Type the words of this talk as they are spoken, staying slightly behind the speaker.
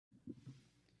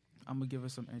I'm gonna give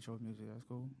us some intro music. That's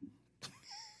cool.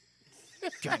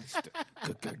 Gangster,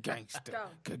 gangster,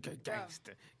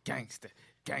 gangster, gangster,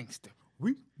 gangster.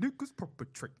 We niggas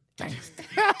perpetrate. Gangster,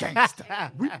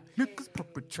 gangster. We niggas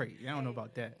perpetrate. I don't know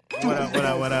about that.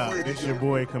 What up? This is your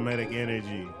boy Comedic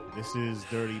Energy. This is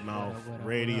Dirty Mouth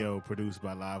Radio, produced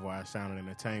by Livewire Sound and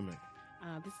Entertainment.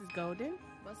 This is Golden.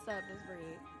 What's up, this Red?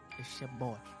 It's your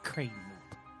boy Crazy.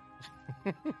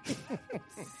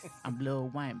 I'm Lil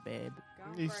Wayne, baby.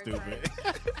 He's stupid.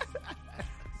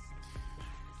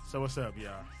 So what's up,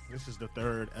 y'all? This is the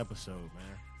third episode,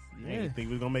 man. I didn't think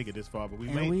we was gonna make it this far, but we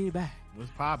made it. We back.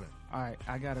 What's popping? All right,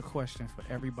 I got a question for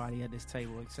everybody at this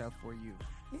table except for you.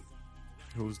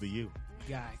 Who's the you?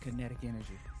 Guy, Kinetic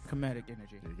Energy. Comedic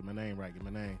Energy. Yeah, get my name right. Get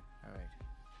my name.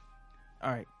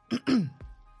 All right.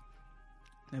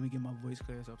 Let me get my voice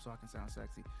cleared up so I can sound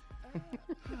sexy.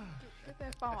 Get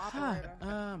that phone operator.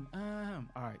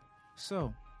 All right.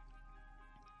 So,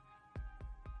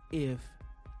 if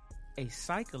a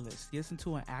cyclist gets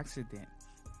into an accident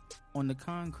on the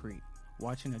concrete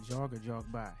watching a jogger jog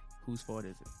by, whose fault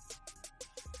is it?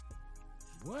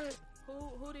 What?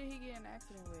 Who did he get in an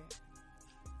accident with?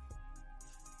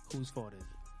 Whose fault is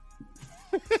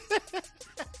it?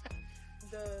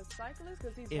 The cyclist,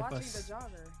 because he's If watching a the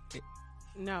jogger.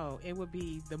 No, it would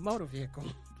be the motor vehicle.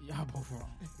 Y'all both wrong.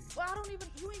 Well,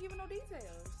 you ain't giving no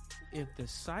details. If the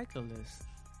cyclist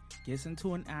gets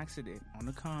into an accident on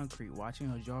the concrete watching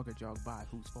a jogger jog by,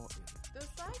 whose fault is it? The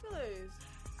cyclist.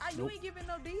 You Nope. ain't giving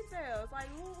no details. Like,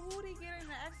 who did he get in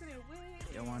the accident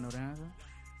with? Y'all want to know the answer?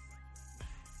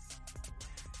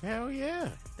 Hell yeah.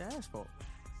 The asphalt.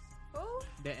 Who?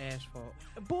 The asphalt.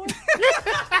 Boy.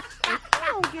 I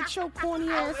don't get your corny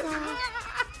ass on.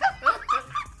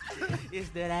 It's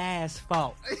that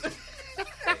asphalt.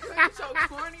 So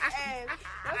corny ass.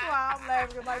 That's why I'm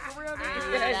laughing. Like, for real,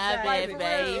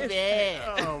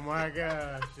 Oh my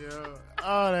gosh, yo.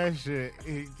 Oh, that shit.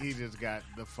 He just got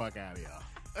the fuck out of y'all.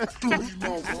 That's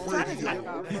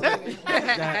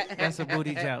a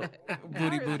booty joke.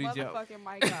 Booty joke. Fucking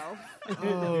mic off.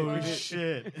 Oh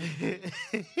shit.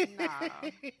 Nah.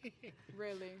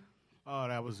 Really. Oh,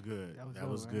 that was good. That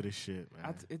was right? good as shit,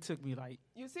 man. It took me like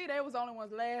You see, they was the only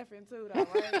ones laughing too, though,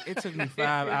 right? it took me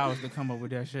 5 hours to come up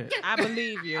with that shit. I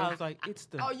believe you. I was like, it's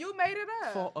the Oh, you made it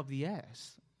up. fault of the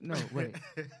ass. No, wait.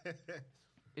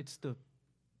 It's the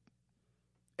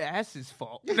ass's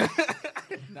fault. No.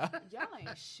 Y'all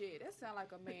ain't shit. That sound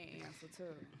like a man answer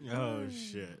too. Oh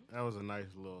shit. That was a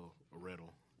nice little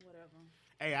riddle. Whatever.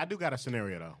 Hey, I do got a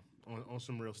scenario though on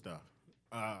some real stuff.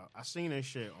 I seen this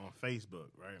shit on Facebook,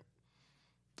 right?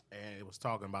 And it was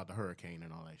talking about the hurricane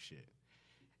and all that shit.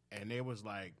 And it was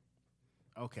like,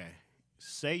 okay,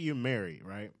 say you're married,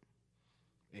 right?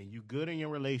 And you good in your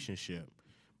relationship,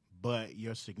 but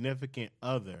your significant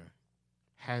other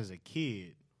has a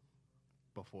kid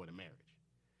before the marriage.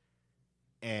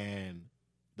 And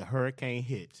the hurricane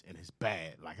hits and it's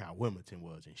bad, like how Wilmington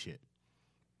was and shit.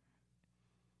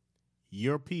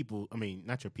 Your people, I mean,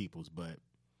 not your people's, but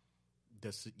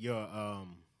your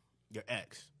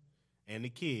ex and the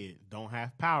kid don't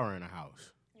have power in the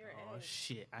house. Oh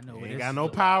shit! I know. You what ain't this got is no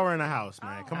about. power in the house,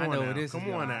 man. Oh. Come I on know now. what this Come is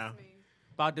on about. now.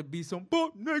 About to be some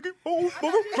butt nigga. Oh,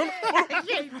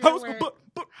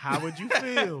 How would you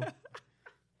feel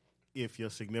if your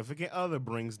significant other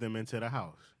brings them into the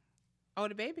house? Oh,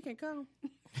 the baby can come.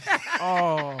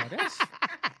 Oh, that's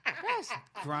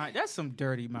grind. That's some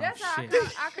dirty mouth That's how shit.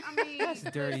 I mean. That's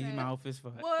dirty listen, mouth as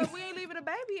fuck. Well, we ain't leaving the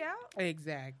baby out.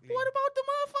 Exactly. What about the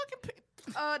motherfucking?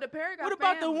 The parent got What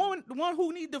about family. the one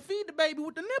who need to feed the baby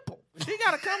with the nipple? She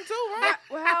gotta come too, right?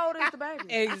 Well, how old is the baby?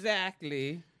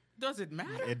 Exactly. Does it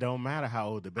matter? It don't matter how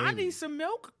old the baby I need is. some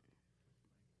milk.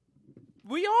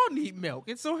 We all need milk.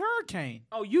 It's a hurricane.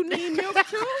 Oh, you need milk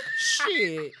too?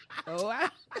 Shit. Oh, Man,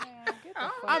 get the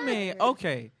fuck I out mean, of here.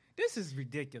 okay, this is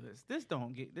ridiculous. This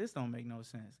don't make no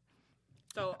sense.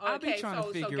 So I be trying to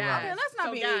figure out. guys, Yeah, let's not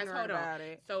so be guys, ignorant hold on. about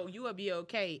it. So you would be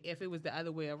okay if it was the other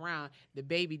way around. The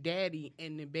baby daddy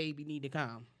and the baby need to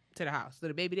come to the house, so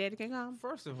the baby daddy can come.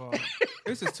 First of all,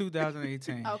 this is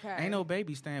 2018. Okay. Ain't no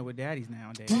baby staying with daddies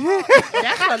nowadays.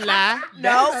 That's a lie.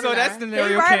 That's a so lie. that He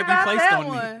scenario right can't be about placed that on me.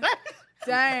 one.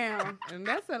 Damn. And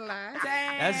that's a lie.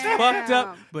 Damn. That's fucked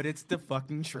up, but it's the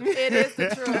fucking truth. It is the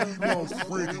truth. No,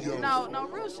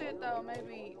 real shit though.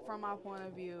 Maybe from my point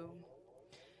of view,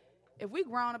 if we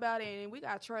grown about it and we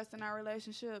got trust in our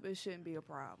relationship, it shouldn't be a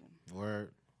problem.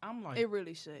 Word. I'm like, It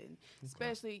really shouldn't.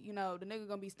 Especially, the nigga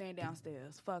gonna be staying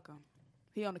downstairs. Fuck him.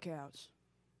 He on the couch.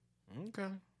 Okay.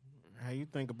 How you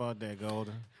think about that,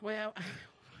 Golden? Well,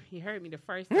 you heard me the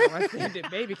first time I said the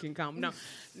baby can come. No.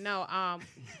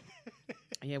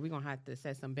 Yeah, we're gonna have to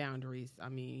set some boundaries. I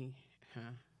mean,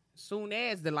 soon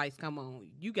as the lights come on,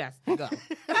 you got to go.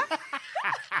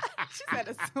 She said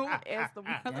as soon as the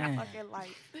motherfucking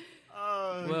lights.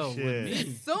 Oh, Well, shit. with me,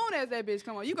 As soon as that bitch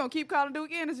come on, you gonna keep calling Duke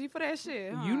Energy for that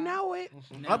shit, huh? You know it.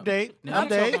 Update. Now,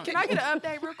 Update. Can I get an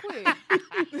update real quick?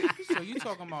 So you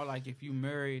talking about like if you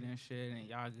married and shit and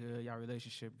y'all good, y'all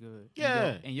relationship good.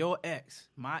 Yeah. And your ex,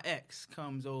 my ex,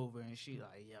 comes over and she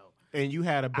like, yo, And you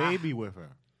had a baby with her.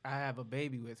 I have a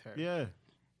baby with her. Yeah.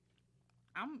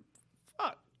 I'm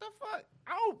fuck the fuck.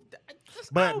 I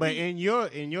But don't but be- in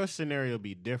your scenario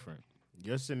be different.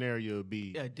 Your scenario would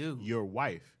be yeah, dude. your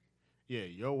wife. Yeah,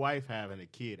 your wife having a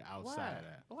kid outside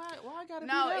Why? of that. Why I gotta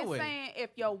No, be that it's way? saying if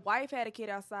your wife had a kid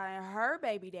outside and her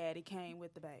baby daddy came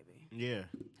with the baby, Yeah.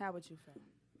 how would you feel?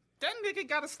 That nigga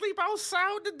gotta sleep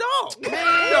outside with the dog.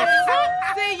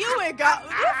 See, you ain't got.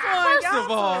 First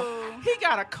of all, he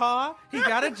got a car, he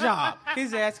got a job.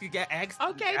 His ass could get asked.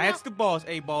 Okay, ask the boss.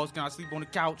 Hey, boss, can I sleep on the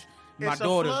couch? My It's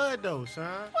daughter. a flood though, son.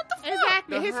 What the fuck?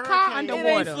 Exactly. The His hurricane- car It ain't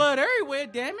underwater. flood everywhere.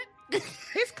 Damn it.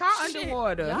 His car Shit.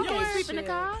 underwater. Y'all You can't ain't sleep in the shit.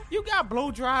 car. You got blow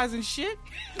dries and shit.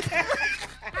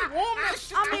 Warm that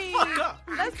shit I the mean, fuck up.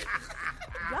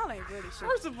 y'all ain't really shit.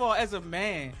 First of all, as a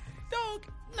man, dog,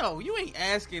 no, you ain't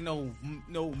asking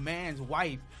no man's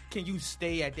wife, can you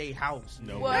stay at their house?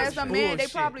 No Well, bullshit. as a man, they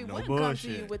bullshit. probably No wouldn't come to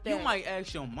bullshit. you with that. You might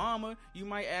ask your mama, you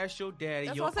might ask your daddy,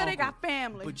 That's your why I said they uncle, got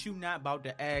family. but you not about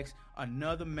to ask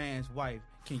another man's wife,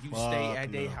 can you stay Fuck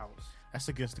at their no. house? That's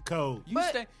against the code. You But-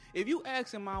 stay. If you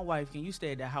asking my wife, can you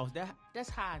stay at that house? That's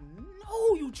how I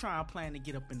know you trying to plan to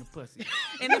get up in the pussy.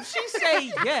 And if she say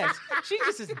yes, she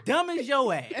just as dumb as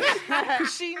your ass.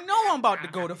 Cause she know I'm about to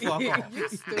go the fuck off. You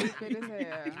stupid as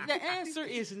hell. The answer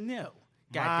is no.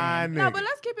 My Goddamn. No, nigga. but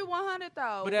let's keep it 100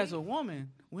 though. But as a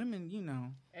woman, women, you know.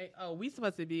 Hey, we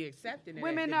supposed to be accepting it.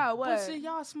 Women know what. But see,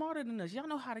 y'all smarter than us. Y'all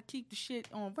know how to keep the shit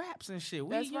on wraps and shit.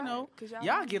 We, That's you right, know, 'cause y'all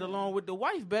y'all know get that. along with the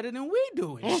wife better than we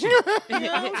do and shit. You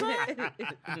know what I'm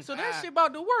saying? So that shit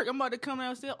about to work. I'm about to come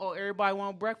downstairs. Oh, everybody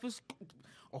want breakfast?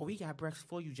 Oh, we got breakfast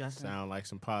for you, Justin. Sound like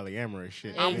some polyamorous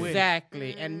shit. I'm with it.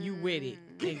 Exactly, and you with it.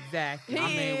 He Exactly. I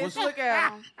mean, is. what's- Look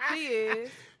at him. He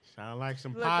is. Sound like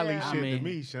some Look poly at- shit I mean- to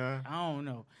me, son. I don't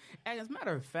know. And as a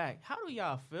matter of fact, how do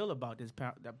y'all feel about this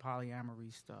that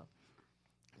polyamory stuff?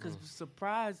 Because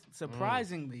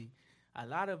surprisingly, a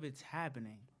lot of it's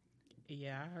happening.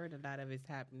 Yeah, I heard a lot of it's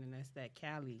happening. That's that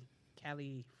Cali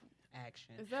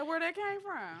action. Is that where that came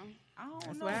from? I don't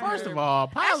That's know. what I First heard. of all,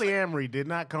 polyamory did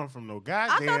not come from no I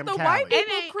goddamn thought the Cali. white people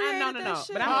It ain't- created no. that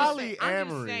shit. But I'm just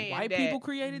Polyamory. saying White that- people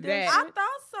created that that- I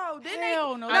thought so. Didn't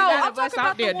Hell they? no. A No, lot I'm of us talking out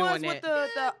about the there ones doing with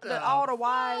that. the all the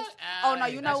wives. Oh no,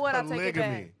 you know That's what? I take it polygamy.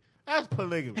 back. That's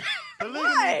polygamy. Polygamy,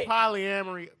 What?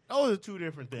 polyamory, those are two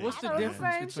different things. What's the thought it was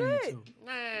difference the same between shit. the two?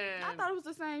 I thought it was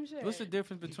the same shit. What's the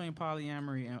difference between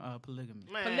polyamory and polygamy?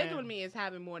 Polygamy is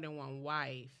having more than one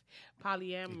wife.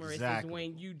 Polyamorous Exactly. is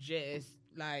when you just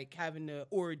like having the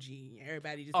orgy.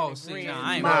 Everybody just Oh, in see, agreement. nah,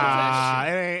 I ain't Nah, with that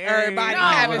shit. it ain't Everybody No,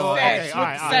 having well, sex okay, with all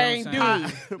right, the all same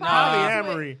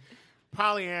right. dude.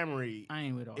 polyamory I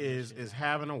ain't with all is that shit. is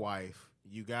having a wife.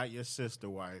 You got your sister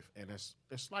wife, and it's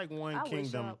like one I wish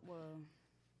kingdom. I- well,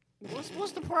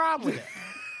 What's the problem with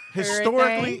that?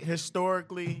 Everything.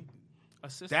 Historically, A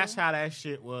sister? that's how that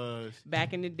shit was.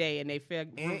 Back in the day, and they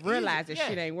And realized that yeah.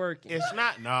 shit ain't working. It's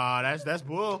not. Nah, that's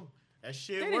bull. That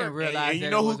shit They worked. didn't realize and you that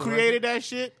know it who wasn't created that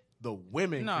shit? The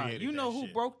women Nah, created you know that who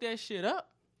shit. broke that shit up?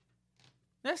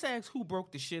 Let's ask who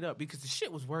broke the shit up because the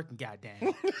shit was working, goddamn.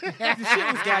 The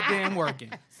shit was goddamn working.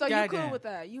 so you Goddamn. cool with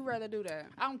that? You rather do that?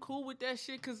 I'm cool with that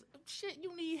shit because shit,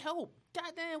 you need help.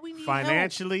 Goddamn, we need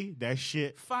Financially, that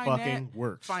shit help. fucking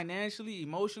works. Financially,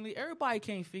 emotionally, everybody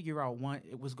can't figure out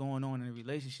what's going on in a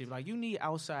relationship. Like you need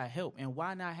outside help, and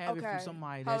why not have it Okay, from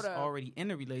somebody hold that's up. already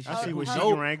in a relationship? I see who where she know-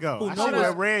 getting ready to go. who I know see where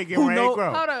what's- Red getting who ready to know-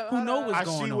 grow. Hold up. Who hold know up. what's I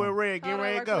going see on? where Red getting Hold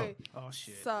ready up to real go. quick. Oh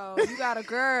shit. So you got a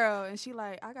girl, and she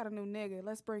like, I got a new nigga.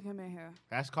 Let's bring him in here.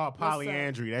 That's called What's up?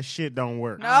 polyandry. That shit don't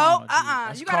work. No, Oh, dude.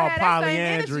 That's You gotta called have that same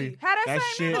polyandry. energy. Have that, That same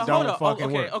shit energy. don't hold up. fucking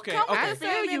okay, work. Okay, Come with okay. that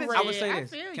same energy. I would say Red.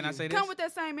 this. feel Can I you. say this? Come with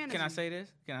that same energy. Can I say this?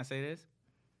 Can I say this?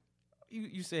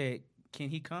 You said, can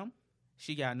he come?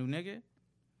 She got a new nigga.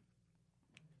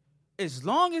 As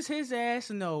long as his ass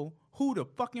know who the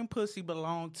fucking pussy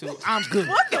belong to, I'm good.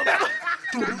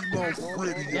 That's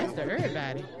to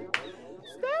everybody.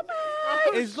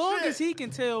 As long as he can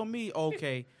tell me,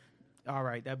 okay, all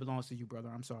right, that belongs to you, brother.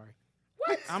 I'm sorry.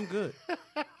 What? I'm good.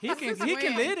 He can Since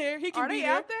when? live there. He can Are be they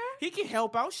there. out there? He can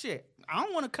help out shit. I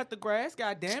don't want to cut the grass.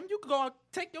 Goddamn, you can go out,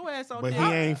 take your ass out But there.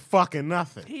 he ain't fucking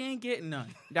nothing. He ain't getting none.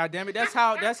 Goddamn it, that's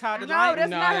how the No, line. that's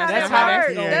not how that's that how works.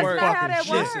 that's gonna That's work. not how that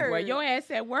Fucking shit. works. Well, your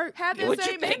ass at work. Have the What you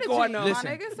same think energy, going on? my Listen,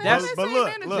 nigga. Say that's- have the But same look,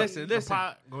 energy. look. Listen.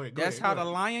 Go ahead. That's go how ahead. the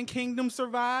Lion Kingdom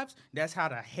survives. That's how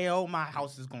the hell my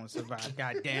house is gonna survive.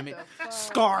 God damn it, What the fuck?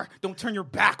 Scar! Don't turn your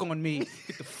back on me.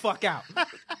 Get the fuck out.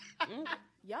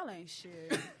 Y'all ain't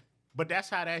shit. But that's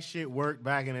how that shit worked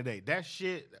back in the day. That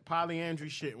shit, polyandry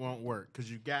shit won't work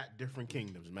because you got different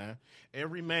kingdoms, man.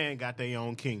 Every man got their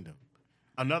own kingdom.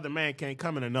 Another man can't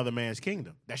come in another man's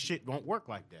kingdom. That shit won't work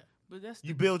like that. But that's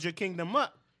You build your kingdom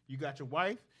up. You got your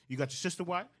wife, you got your sister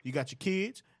wife, you got your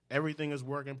kids. Everything is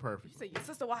working perfectly. Say your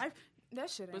sister wife. That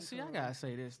shit ain't But see, cool. I gotta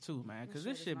say this too, man, because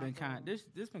This this shit shit is been not kind cool.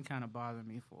 this been kind of bothering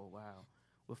me for a while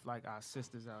with like our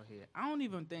sisters out here. I don't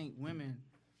even think women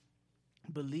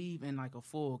believe in like a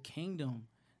full kingdom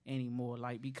anymore.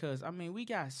 Like because I mean we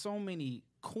got so many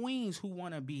queens who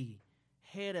want to be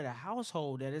head of the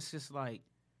household that it's just like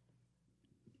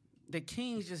the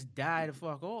kings just die the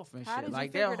fuck off and How shit. did you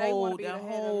Like figure their they wanna whole be their the head of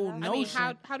the whole house? notion. I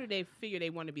mean, how do they figure they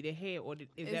want to be the head, or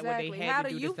is that what they Exactly. had to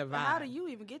do to survive? How do you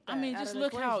even get that? I mean, out just of the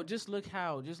look how, equation?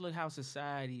 just look how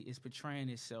society is portraying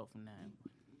itself now.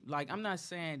 Like, I'm not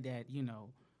saying that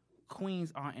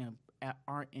queens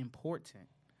aren't important,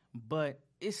 but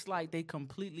it's like they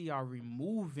completely are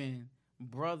removing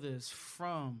brothers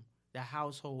from the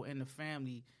household and the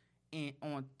family, and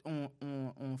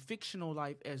on fictional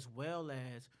life as well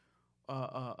as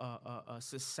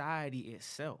society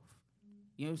itself.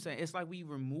 You know what I'm saying? It's like we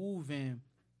removing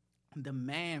the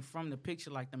man from the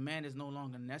picture, like the man is no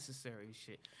longer necessary and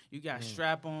shit. You got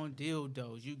strap-on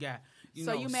dildos. You got,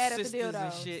 So you mad at the sisters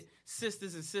and dildos? shit.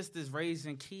 Sisters and sisters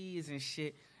raising kids and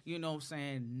shit. You know what I'm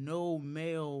saying? No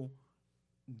male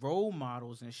role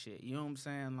models and shit. You know what I'm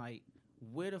saying? Like,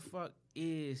 where the fuck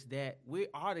is that? Where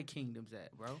are the kingdoms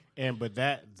at, bro? But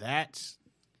that's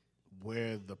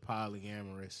where the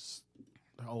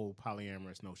whole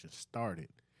polyamorous notion started.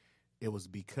 It was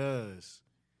because,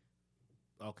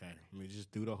 okay, let me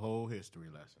just do the whole history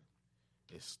lesson.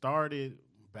 It started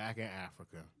back in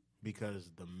Africa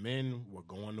because the men were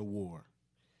going to war,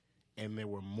 and there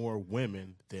were more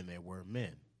women than there were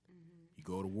men. You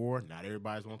go to war, not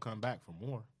everybody's going to come back from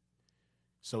war.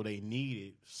 So they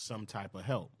needed some type of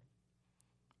help.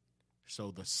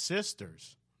 So the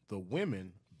sisters, the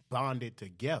women, bonded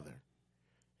together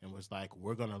and was like,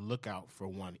 we're going to look out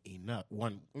for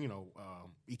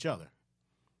each other.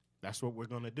 That's what we're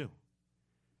going to do.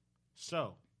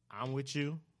 So I'm with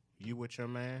you with your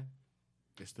man.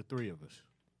 It's the three of us.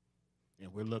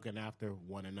 And we're looking after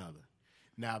one another.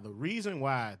 Now, the reason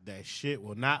why that shit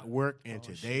will not work in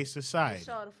today's society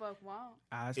Sure the fuck won't.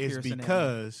 Eyes is piercing at me.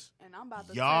 because And I'm about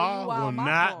to y'all tell you will my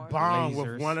not part. bond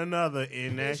Lasers. with one another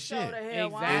in that Sure shit. the hell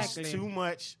won't. Exactly. It's too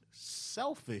much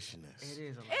selfishness. It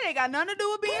is a lot. It ain't got nothing to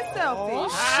do with being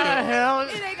selfish. How the hell?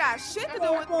 It ain't got shit to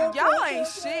do with y'all ain't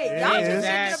shit. Y'all It just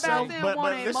is. thinking about them But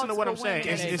wanting listen to what I'm multiple saying.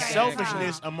 women It's, at the it's same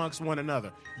selfishness time. amongst one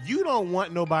another. You don't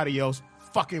want nobody else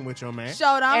fucking with your man.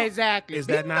 Show them. Exactly. Is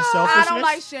that not I selfishness? don't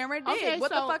like sharing dick. Okay, what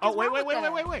the so- fuck is Oh, wrong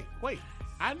with that? wait.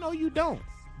 I know you don't.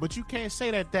 But you can't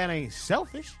say that ain't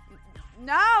selfish.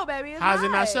 No, baby. It's How's it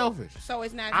not not selfish? So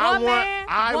it's not. I One want, man,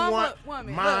 I one want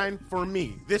woman. mine for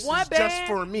me. This One is band, just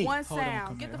for me. one Hold on, sound.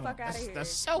 come Get here, the hold fuck out of here. That's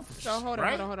selfish. So hold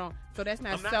right? on. So that's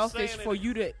not I'm not selfish saying for it-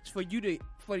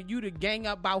 you to gang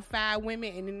up about 5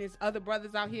 women, and then there's other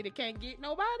brothers out here that can't get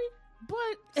nobody. But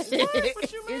What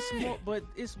you it's mean? more. But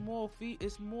it's more.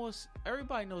 It's more.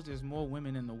 Everybody knows there's more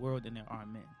women in the world than there are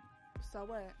men. So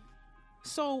what?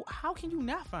 So how can you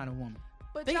not find a woman?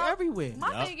 But They y'all- everywhere.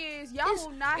 My Yup. thing is, y'all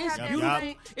will not it's have that beautiful.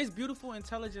 same. It's beautiful,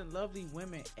 intelligent, lovely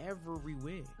women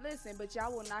everywhere. Listen, but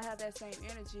y'all will not have that same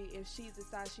energy if she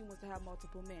decides she wants to have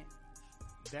multiple men.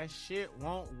 That shit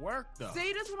won't work though.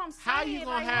 See, that's what I'm saying. How you gonna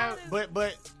like, have? how does-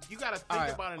 But you gotta think All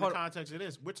right, about it in the hold on. context of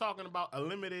this. We're talking about a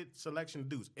limited selection of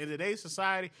dudes. In today's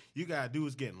society, you got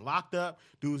dudes getting locked up,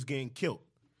 dudes getting killed.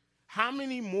 How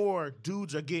many more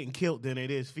dudes are getting killed than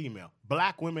it is female?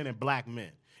 Black women and black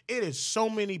men. It is so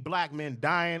many black men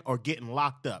dying or getting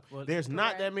locked up. Well, There's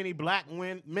not correct. that many black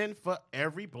men for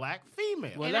every black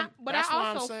female. Well, But that's what I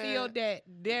I'm also saying. feel that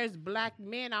there's black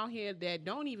men out here that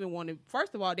don't even want to.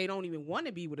 First of all, they don't even want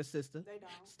to be with a sister. They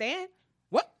don't. Stan,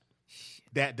 what?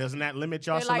 That doesn't that limit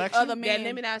y'all They like selection? other men. That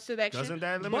limit our selection. Doesn't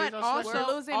that limit but our also, selection?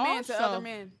 We're losing men to also- other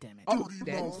men. Damn it. Oh,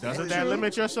 that's Doesn't that true.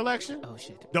 limit your selection? Oh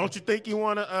shit. Don't you think you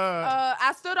want to?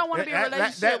 I still don't want to be in a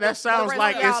relationship. that with sounds the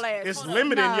like rest of y'all it's ass.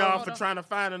 limiting No, y'all hold for on. trying to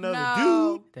find another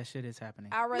No. dude. That shit is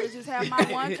happening. I'd rather just have my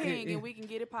one king and we can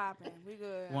get it popping. We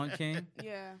good. One king.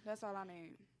 Yeah, that's all I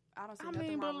need. I don't see I nothing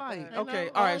mean, but wrong like, with that. Okay,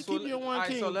 know, all right. keep your one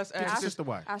king. So let's Get your ask. sister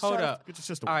wife. I Hold sure- up. Get your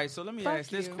sister All wife. right, so let me Fuck ask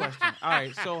this you. question. All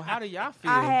right, so how do y'all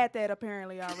feel? I had that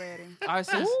apparently already. All right,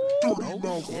 since,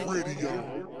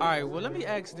 Radio. all right, well, let me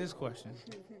ask this question.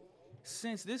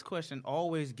 Since this question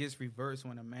always gets reversed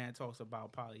when a man talks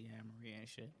about polyamory and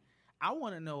shit, I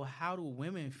want to know, how do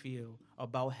women feel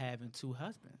about having two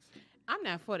husbands? I'm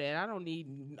not for that. I don't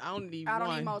need I don't need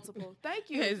multiple. Thank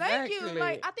you. Thank Exactly. you.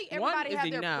 Like, I think One everybody is have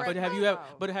their enough. But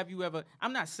preference. have you ever?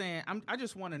 I'm not saying. I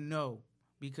just want to know,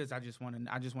 because I just want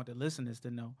the listeners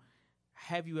to know.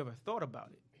 Have you ever thought about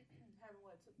it?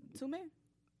 Two men.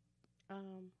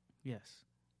 Yes.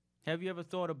 Have you ever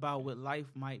thought about what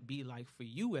life might be like for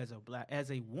you as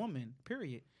a woman?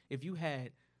 Period. If you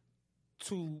had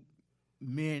two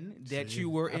men that See, you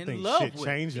were I in think love shit with,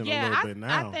 changing a Yeah, little bit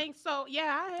now. I think so. Yeah,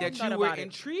 I have that thought you were about it.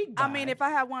 intrigued by. I mean, if I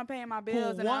had one paying my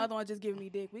bills and the one- other one just giving me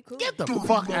dick, we cool. Get the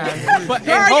fuck out of here. But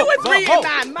Girl, you was reading hold,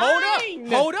 my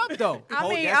mind. Hold up, though. I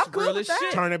mean, that's I'm cool real with as that.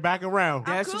 shit. Turn it back around.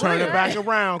 I'm That's cool Turn with it real. back that.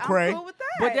 around, I'm Craig. cool with that.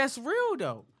 But that's real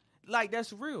though. Like,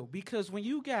 that's real, because when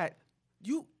you got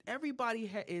everybody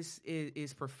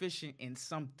is proficient in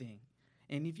something,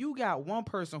 and if you got one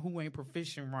person who ain't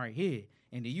proficient right here,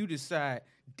 and then you decide,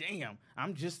 damn,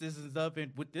 I'm just as in love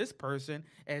with this person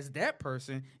as that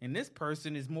person, and this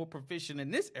person is more proficient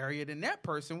in this area than that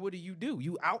person, what do?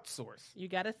 You outsource. You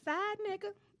got a side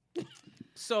nigga.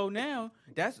 So now,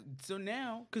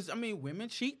 because I mean, women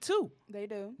cheat too. They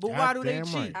do. But why do they Goddamn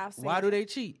cheat? right. I've seen Why do it they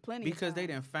cheat? plenty of Because they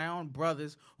times. done found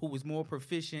brothers who was more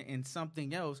proficient in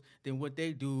something else than what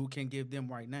they do can give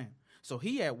them right now. So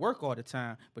he at work all the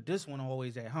time, but this one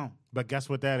always at home. But guess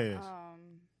what that is?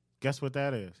 Guess what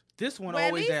that is? This one Well,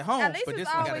 always at home, At least but it's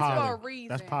this one always got poly. for a reason.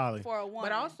 That's poly. For a woman.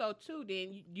 But also too,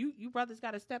 then you brothers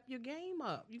got to step your game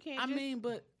up. You can't. I just, mean,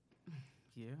 but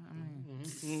yeah, I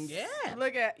mean, yeah.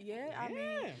 Look at I mean,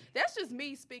 Yeah. that's just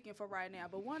me speaking for right now.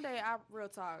 But one day, I'd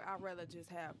rather just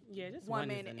have Yeah, just one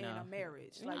one is man in a enough.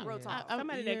 marriage, like Yeah. real talk.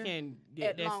 Somebody yeah. that can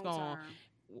at that's long going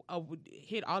term.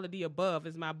 hit all of the above,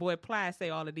 as my boy Ply say,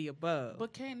 all of the above.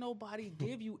 but can't nobody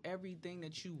give you everything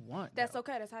that you want. That's though.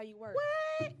 okay. That's how you work.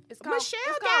 what? It's called, Michelle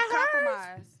it's got called hers.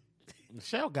 compromise.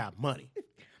 Michelle got money.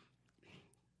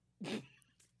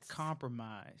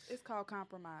 Compromise. It's called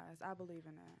compromise. I believe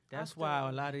in that. That's I still why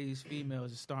a do. lot of these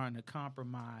females are starting to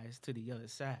compromise to the other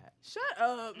side. Shut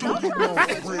up. Don't try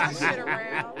to switch my shit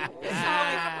around. It's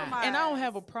called compromise. And I don't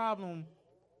have a problem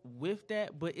with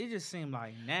that, but it just seemed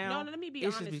like now No, let me be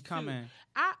it's honest just becoming.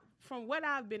 too. From what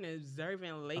I've been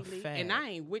observing lately, fad. and I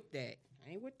ain't with that.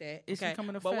 It's okay?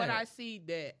 becoming a But what fad.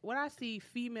 I see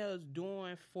females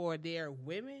doing for their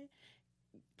women,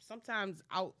 sometimes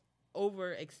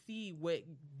over exceed what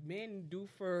men do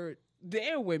for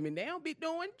their women. They don't be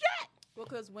doing jack.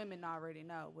 Because women already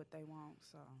know what they want,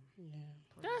 so. Yeah.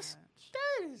 That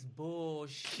is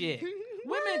bullshit.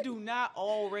 Women do not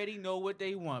already know what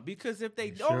they want, because if they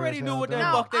They sure already as knew hell what the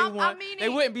don't. fuck they I want, mean they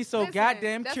it. wouldn't be so Listen,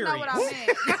 goddamn that's curious. not what I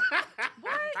meant.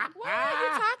 What are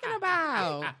you talking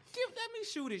about? Let me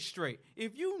shoot it straight.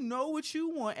 If you know what you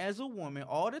want as a woman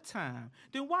all the time,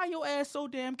 then why your ass so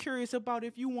damn curious about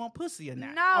if you want pussy or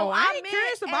not? No, Oh, I ain't meant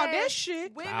curious about as that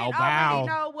shit. Women Bow, already bow.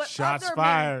 know what Shots other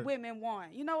fired. women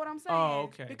want. You know what I'm saying? Oh,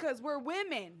 okay. Because we're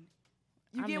women.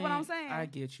 You I get what mean, I'm saying? I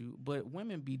get you, but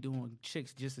women be doing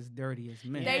chicks just as dirty as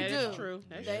men. They Yeah, do. That's true.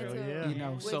 That's They true. do. Yeah. You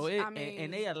know, so Which, it I mean-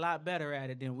 and they a lot better at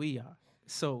it than we are.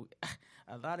 So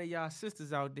a lot of y'all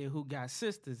sisters out there who got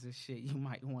sisters and shit, you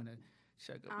might want to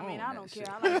check them I mean, on I that don't care. shit.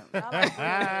 I like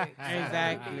real dick. So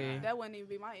Exactly. That wouldn't even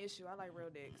be my issue. I like real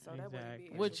dick, so that wouldn't be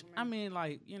an issue Which for me. I mean,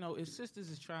 like, you know, if sisters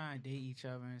is trying to date each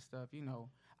other and stuff, you know,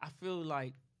 I feel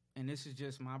like, and this is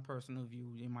just my personal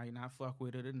view, you might not fuck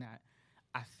with it or not.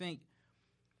 I think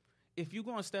if you're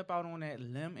gonna step out on that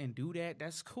limb and do that,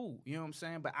 that's cool. You know what I'm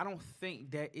saying? But I don't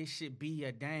think that it should be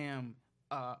a damn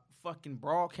fucking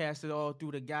broadcasted all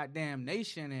through the goddamn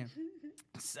nation and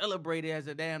celebrated as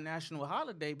a damn national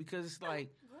holiday, because it's like,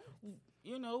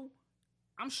 you know,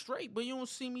 I'm straight, but you don't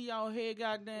see me out here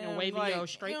goddamn And waving like, your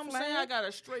straight you know what I'm saying? flag? I got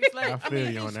a straight flag. I feel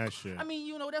mean, you on it's- that shit. I mean,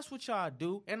 you know, that's what y'all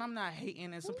do, and I'm not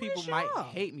hating, and some Well, people what's might y'all?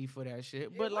 hate me for that shit, Yeah,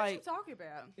 but what like, you talking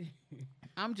about?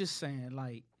 I'm just saying,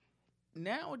 like,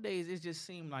 nowadays it just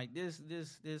seems like this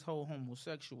whole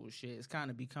homosexual shit is kind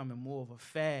of becoming more of a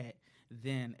fad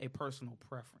than a personal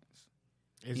preference.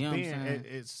 It's You know what I'm being, saying?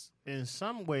 it's in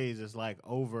some ways it's like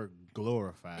over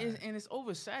glorified. And it's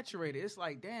oversaturated. It's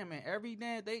like, damn, man, every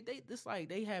day it's like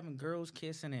they having girls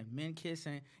kissing and men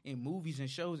kissing in movies and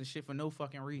shows and shit for no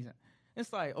fucking reason.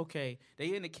 It's like, okay,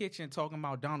 they in the kitchen talking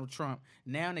about Donald Trump.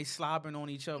 Now they slobbering on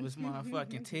each other's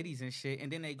motherfucking titties and shit,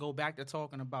 and then they go back to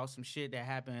talking about some shit that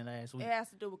happened last week. It has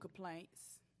to do with complaints.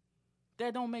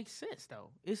 that don't make sense though.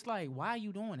 It's like, why are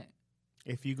you doing it?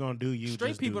 If you're gonna do you, Straight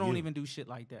just people do don't you. even do shit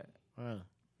like that.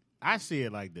 I see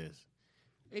it like this.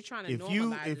 They're trying to If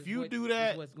you do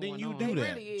that, then you do They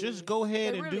that. really Just is. go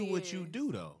ahead They and really do what you is.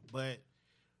 do though. But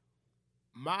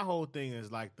my whole thing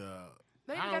is like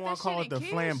They I got don't want that to call shit it in the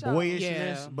kids' flamboyishness,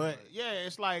 Yeah. but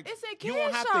it's like It's in you kids'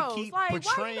 don't have shows. to keep Like, why you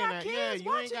portraying got that. kids Yeah, you ain't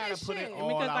watching gotta this put it shit? all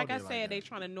Because, out like I there said, like they that.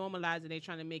 trying to normalize it. They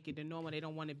trying to make it the normal. They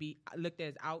don't want to be looked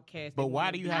as outcasts. But They why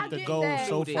wanna do you be- have I to get go that.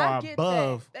 so I far get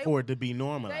above that. for it to be They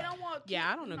normalized? don't want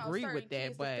Yeah, I don't agree certain with that,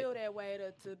 kids but- to feel that way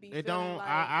to be It feeling don't- like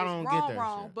I it's don't wrong, get that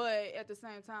wrong. shit. But at the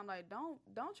same time, like don't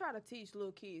try to teach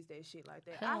little kids that shit like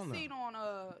that. Hell I no. seen on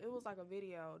it was like a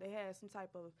video. They had some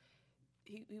type of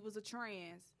he was a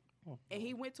trans and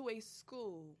he went to a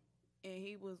school and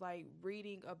he was like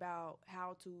reading about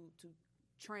how to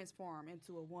transform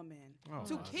into a woman Oh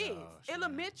to my kids, gosh,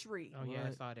 elementary. Oh yeah, I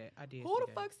What? saw that. I did. Who see the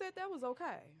that. fuck said that was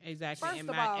okay? Exactly. First and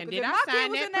of my, all, and 'cause did if I my kid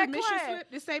sign was that in that permission class- slip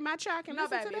to say my child can No,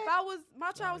 listen baby. to If that? I was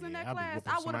my child was in yeah, that I'd be class,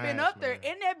 whooping I would have some been ass, up there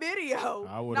man. in that video,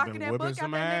 I would've knocking been that whipping book out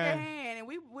some that ass. nigga hand, and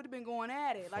we would have been going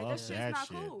at it. Like Fuck that shit's that not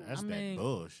shit. cool. That's I that mean-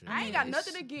 bullshit. I ain't mean, got it's-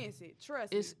 nothing against it.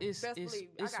 Trust It's me. Best believe.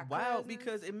 I it's got wild cousins.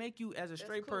 because it make you as a That's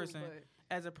straight cool, person, but-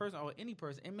 as a person or any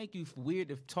person, it make you weird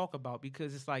to talk about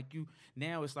because it's like you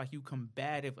now it's like you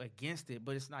combative against it,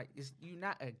 but it's you're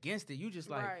not against it. You just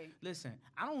like Right. listen.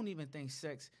 I don't even think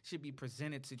sex should be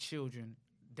presented to children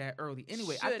that early.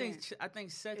 Anyway, Shouldn't. I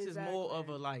think sex is more of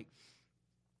a like.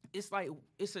 It's like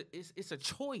it's a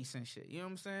choice and shit. You know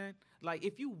what I'm saying? Like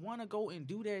if you want to go and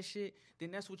do that shit,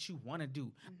 then that's what you want to do.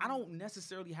 I don't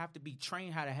necessarily have to be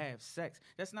trained how to have sex.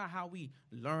 That's not how we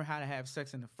learn how to have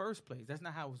sex in the first place. That's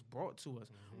not how it was brought to us.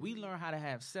 We learn how to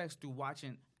have sex through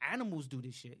watching animals do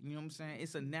this shit. You know what I'm saying?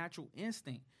 It's a natural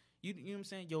instinct. You know what I'm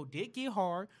saying? Your dick get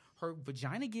hard, her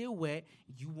vagina get wet.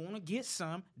 You want to get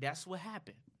some. That's what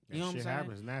happened. You know what I'm shit saying?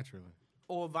 happens naturally.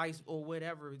 Or vice or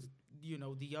whatever,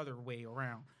 the other way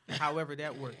around. However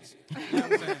that works. You know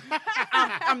what I'm saying?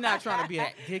 I'm not trying to be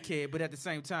a dickhead, but at the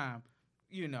same time,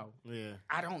 Yeah.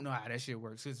 I don't know how that shit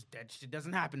works because that shit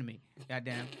doesn't happen to me.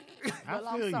 Goddamn. I Well,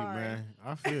 I'm feel you, sorry. man.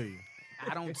 I feel you.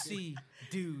 I don't see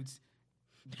dudes,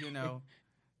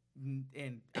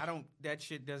 and I don't, that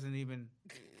shit doesn't even,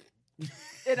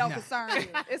 It don't Nah. concern you.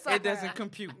 It's it okay. doesn't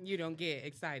compute. You don't get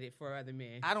excited for other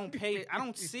men. I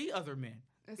don't see other men.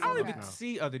 It's I don't okay. even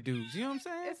see other dudes. You know what I'm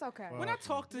saying? It's okay. When I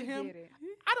talk to We him, get it.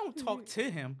 I don't talk to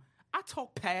him. I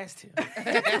talk past him.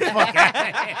 That's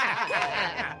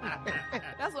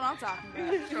what I'm talking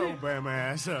about. Yo, bam my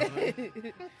ass up. Man.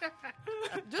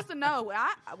 Just to know,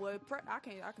 I can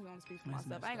only speak for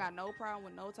myself. I ain't got no problem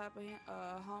with no type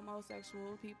of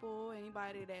homosexual people.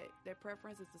 Anybody that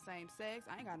preference is the same sex,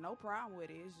 I ain't got no problem with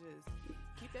it. It's just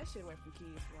keep that shit away from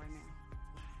kids right now.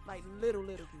 Like little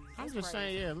kids. I'm That's just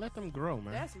crazy. saying, yeah, let them grow,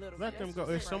 man. That's little. Let them that's go. just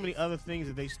There's so many crazy. other things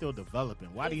that they still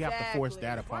developing. Why do you have to force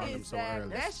that upon them so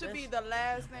Exactly. early? That should be the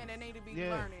last thing they need to be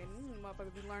Yeah. learning.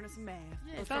 Motherfuckers be learning some math.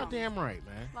 Yeah, or something. goddamn right,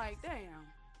 man. Like, damn.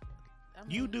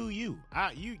 You do you.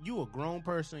 You a grown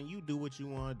person. You do what you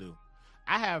want to do.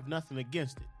 I have nothing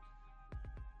against it.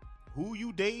 Who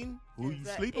you dating, who you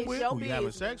Exact- sleeping it's with, your who you having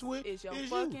business. sex with, It's your is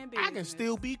fucking you. I can business.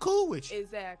 still be cool with you.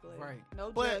 Exactly. Right.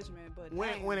 No But judgment, but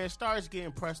when damn. when it starts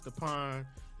getting pressed upon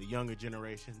the younger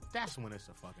generation, that's when it's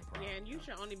a fucking problem. Yeah, and you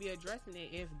should only be addressing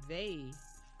it if they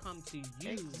come to you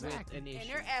Exactly. with an issue. and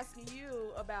they're asking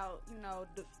you about,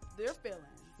 their feelings.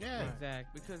 Yeah.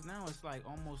 Exactly. Because now it's like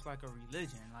almost like a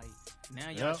religion. Like now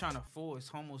y'all Yep. trying to force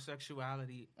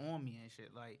homosexuality on me and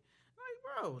shit. Like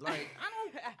bro, like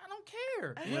I don't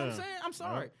care. You know what I'm Yeah. saying? I'm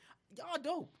sorry. Y'all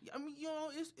dope. I mean,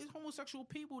 it's homosexual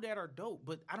people that are dope,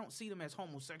 but I don't see them as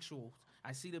homosexuals.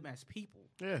 I see them as people.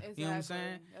 Yeah. Exactly. You know what I'm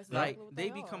saying? That's Like exactly what they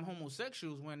are. become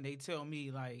homosexuals when they tell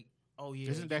me like, oh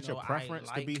yeah, Isn't that your I preference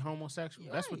to like- be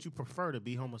homosexual? That's what Right. you prefer, to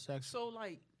be homosexual. So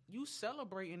like you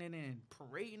celebrating it and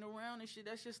parading around and shit.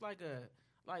 That's just like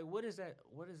what is that?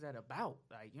 What is that about?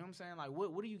 Like you know what I'm saying? Like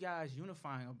what are you guys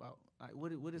unifying about? Like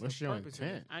what is What's the your purpose of it?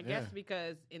 intent? I guess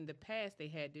because in the past they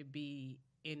had to be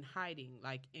in hiding,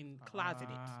 like in closeted.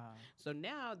 Ah. So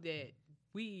now that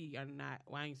we are not,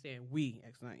 well, I ain't saying we,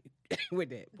 actually, with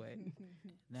that, but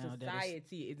Now that it's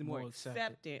society is more more accepted.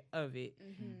 accepting of it.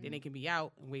 Mhm. Then they can be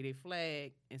out and wave their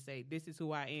flag and say, "This is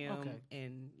who I am," Okay.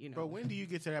 and But when do you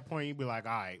get to that point? You be like,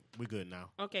 all right, we good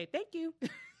now. okay, thank you.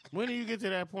 When do you get to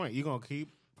that point? You gonna keep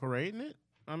parading it?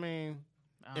 I mean,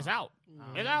 it's out.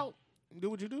 Oh. It's out. Do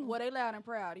what you do. Well, they loud and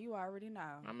proud. You already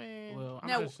know. I mean, Well, I'm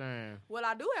Now- just saying. What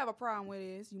I do have a problem with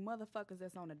is you motherfuckers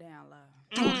that's on the down low.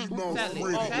 Dirty Mouth Tell it.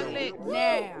 Radio. Tell it.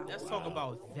 Now, Let's talk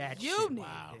about that you shit. niggas.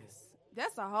 Wow.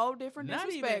 That's a whole different Not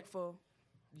even- disrespectful.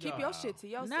 Keep your shit to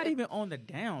yourself. Not even on the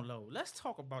down low. Let's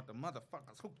talk about the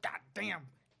motherfuckers who goddamn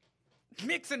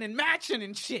mixing and matching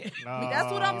and shit.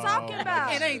 That's what I'm talking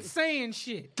about. And ain't saying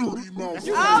shit. Dirty mouth.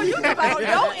 Oh, you talking about on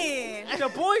your end. The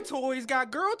boy toys got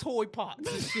girl toy pops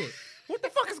and shit. What the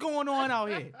fuck is going on out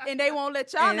here? And they won't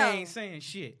let y'all And know. they ain't saying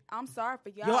shit. I'm sorry for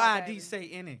y'all. Your ID baby.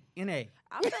 say NA.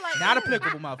 I feel like Not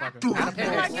applicable, motherfucker. Not I feel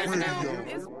like applicable.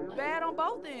 it's bad on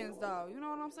both ends, though. You know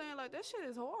what I'm saying? Like, that shit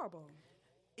is horrible.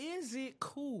 Is it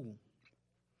cool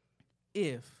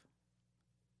if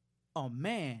a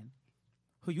man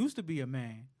who used to be a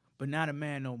man, but not a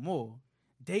man no more,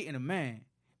 dating a man,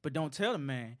 but don't tell the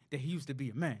man that he used to be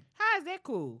a man? How is that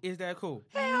cool? Is that cool?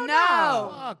 Hell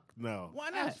no. Fuck no. Why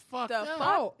not? That's fucked The up.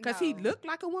 fuck? Oh, because he No. looked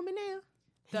like a woman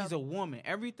now? He's a woman.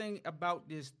 Everything about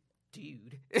this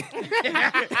dude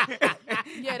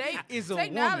Yeah, is a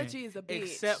technology woman, is a bitch.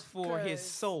 except for his 'cause-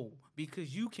 soul,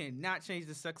 because you cannot change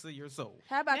the sex of your soul.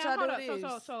 How about Now, y'all hold do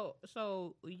up. this?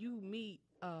 So you meet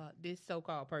this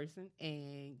so-called person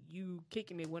and you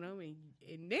kicking it with him,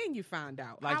 and then you find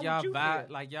out. Like How y'all would you vibe,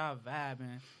 feel? like y'all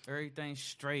vibing, everything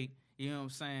straight. You know what I'm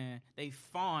saying? They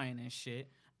fine and shit.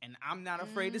 And I'm not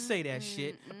afraid to say that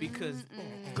shit because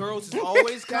girls is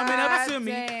always coming up to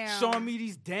me, Goddamn. showing me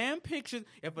these damn pictures.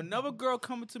 If another girl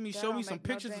coming to me, That show me don't some make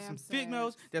no pictures of damn some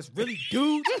females sense. that's really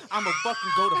dudes, I'ma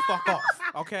fucking go the fuck off,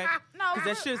 okay? No,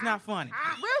 Because that shit's not funny.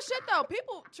 real shit though.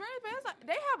 People, trans fans, like,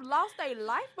 they have lost their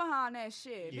life behind that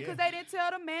shit Yeah. because they didn't tell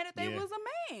the man that they Yeah. was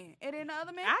a man, and then the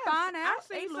other man I find out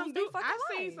they seen lose some their dude, fucking I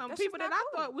life. seen some That people shit's that not I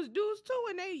cool. thought was dudes too,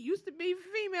 and they used to be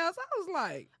females. I was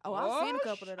like, Oh, I've seen a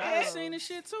couple of I those. seen this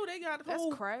shit too. They got That's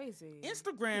whole crazy.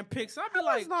 Instagram pics. I'd be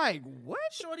I was like, like, what?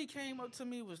 Shorty came up to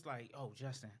me, was like, "Oh,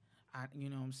 Justin, you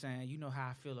know what I'm saying? You know how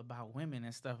I feel about women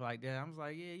and stuff like that." I was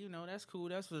like, "Yeah, you know, that's cool,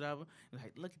 that's whatever."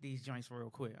 Like, look at these joints real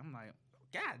quick. I'm like,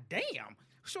 "God damn,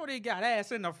 Shorty got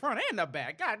ass in the front and the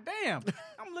back. God damn."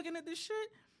 I'm looking at this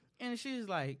shit, and she's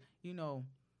like, "You know,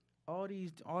 all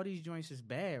these joints is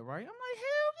bad, right?" I'm like,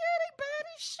 "Hell yeah, they bad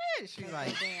as shit." She's Make like,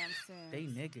 no damn sense. "They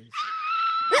niggas."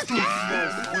 Dirty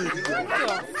mouth radio.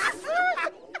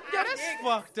 Yo, that's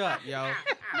fucked up, yo. No,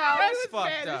 That's was fucked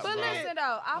bad. up, but bro. listen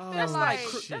though, I feel That's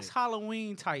like, like that's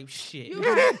Halloween type shit. you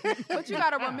but you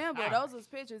gotta remember those was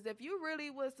pictures. If you really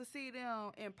was to see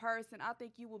them in person, I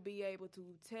think you would be able to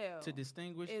tell To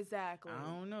distinguish, exactly. I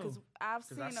don't know. Because I've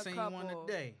seen because I a seen couple. one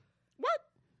today. What?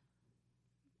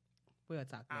 We'll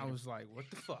talk I later. was like, "What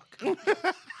the fuck?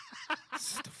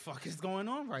 What the fuck is going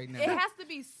on right now?" It has to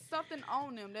be something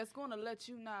on them that's going to let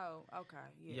you know. Okay,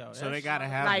 yeah. Yo, So they that's- gotta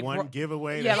have Like one bro-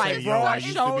 giveaway. yeah, to like say, yo, I broad used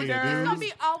to be a shoulders. dude. It's gonna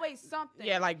be always something.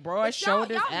 Yeah, like broad But y'all-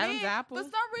 shoulders, y'all Adam's men, apple. For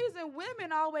some reason,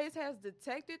 women always has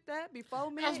detected that before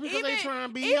men. That's because they trying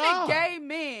to be even y'all. gay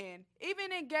men,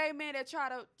 even in gay men that try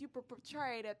to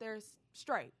portray that they're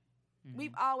straight. Mhm.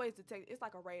 We've always detected. It's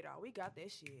like a radar. We got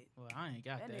that shit. Well, I ain't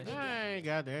got That that. nigga- shit. I ain't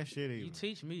got that shit either. You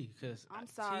teach me, because I'm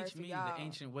sorry teach for me y'all. the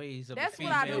ancient ways of That's the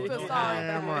what I female. do feel Don't sorry have-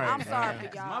 Damn about. right, I'm sorry man.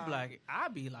 for y'all. My black, I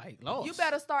be like lost. You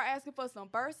better start asking for some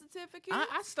birth certificates.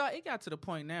 It got to the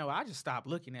point now where I just stopped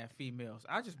looking at females.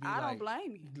 I just be I like, don't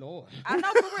blame you. Lord. I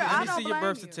know for real. "Let I me don't see blame your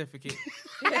birth you. certificate."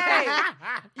 Hey,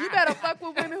 you better fuck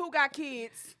with women who got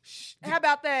kids. How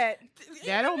about that?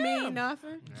 That don't mean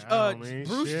nothing. I don't mean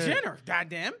Bruce shit. Jenner,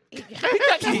 goddamn. He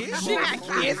got kids. She got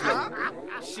kids.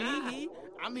 He.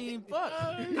 I mean, fuck.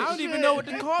 I don't even know what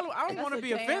to call him. I don't That's want a to be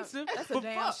damn- offensive, That's a but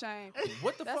damn fuck. shame.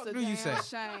 What the That's fuck a do you say? damn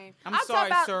shame. I'm talking sorry,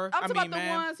 about, sir. I'm I talking mean, about the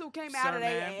ma'am. ones who came Sir, out of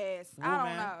their ma'am. ass. I don't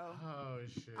Woman. know. Oh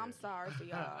shit. I'm sorry for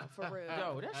y'all, for real.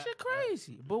 Yo, that shit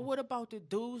crazy. But what about the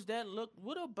dudes that look?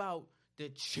 What about the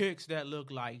chicks that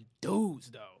look like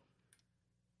dudes though?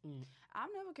 I've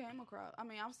never came across. I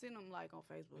mean, I've seen them like on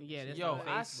Facebook. and Yeah, shit. that's Yo, on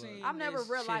I Facebook. seen. I've never this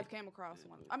real life chick- came across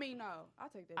one. I mean, no, I'll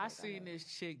take that. I back. seen have. this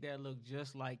chick that looked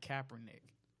just like Kaepernick.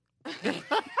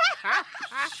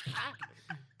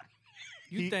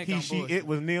 You think I'm she, bullshit? it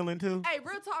was kneeling too? Hey,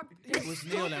 real talk. It was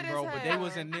kneeling, bro, but they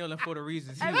wasn't kneeling for the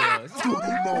reasons he Hey, was. Dirty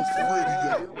mouth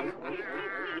radio.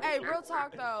 Hey, real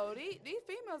talk though. These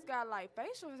females got like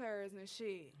facial hairs and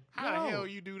shit. How Yo. the hell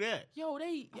you do that? Yo,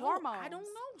 I Hormones. don't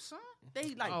know, son.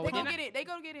 They like Oh, They well, go then get it. They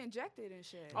go get injected and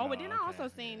shit. Oh, but then I okay,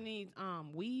 also seen these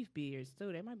weave beards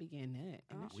too. They might be getting that.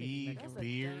 And that shit be Weave looking- That's a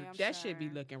beard. damn That should be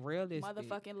shame. looking realistic.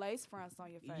 Motherfucking lace fronts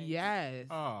on your face. Yes.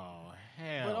 Oh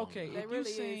hell. But okay, They if really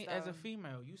you seen is, as a though.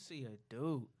 female, you see a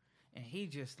dude, and he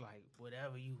just like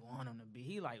whatever you want him to be.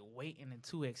 He like waiting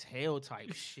to exhale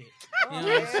type shit. You know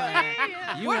what I'm saying?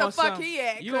 You Where the want fuck some- he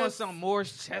at? You want 'Cause some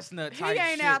Morse Chestnut He type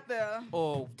ain't shit. out there.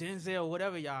 Or Denzel,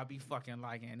 whatever y'all be fucking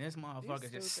like, and this motherfucker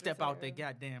stupid just as step out hell. their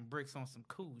goddamn bricks on some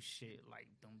cool shit, like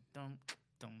dum dum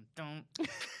dum dum.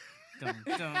 Dun,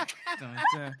 dun, dun,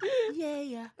 dun.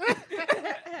 Yeah.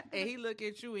 And he look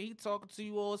at you and he talking to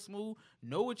you all smooth.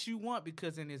 Know what you want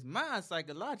because in his mind,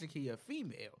 psychologically, he a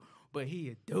female, but he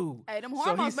a dude. Hey, them So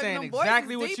hormones he's making saying them voices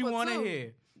exactly what you deeper, want to too.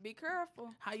 hear. Be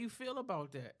careful. How you feel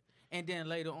about that? And then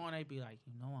later on, they be like,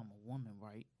 you know, I'm a woman,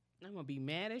 right? I'm gonna be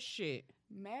mad as shit.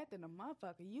 Mad than a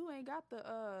motherfucker. You ain't got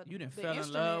the You done the fell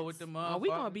in love with the instruments. motherfucker. Oh, we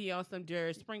gonna be on some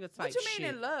Jerry Springer type What you shit. mean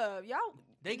in love? Y'all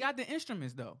They got the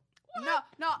instruments though.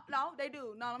 No, they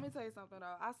do. No, let me tell you something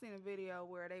though. I seen a video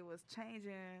where they was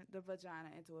changing the vagina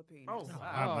into a penis. Oh,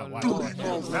 I'm wow. not no. watching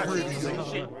that. That's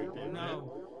some shit right there.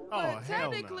 No. Oh, But hell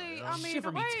no, technically, yo. I mean, Shiver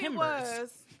the me way it timbers.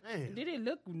 was, Man. Did it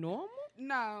look normal?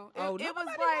 no, it, Oh, it was nobody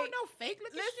like, want no fake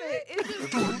looking listen, shit. it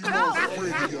just, no,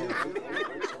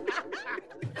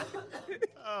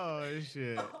 Oh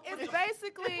shit. it's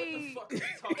basically,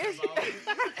 it's,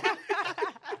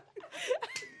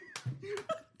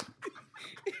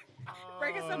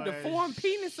 Bringing some Oh, deformed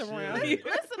penis shit. around here.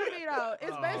 listen to me though.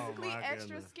 It's Oh, basically my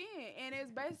extra goodness. skin, and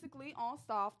it's basically on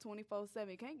soft 24/7.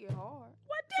 It can't get hard.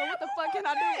 What So what the hell fuck can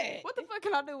I was do? that? What the fuck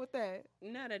can I do with that?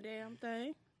 Not a damn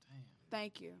thing.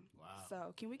 Thank you. Wow.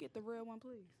 So can we get the real one,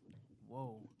 please?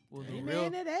 Whoa. Will the Amen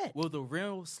real to that. will the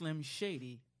real Slim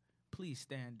Shady please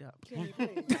stand up? Can you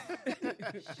please?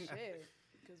 Shit.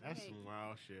 'Cause we That's ain't- some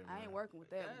wild shit. I ain't man. working with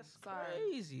that. That's Sorry.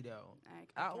 crazy though.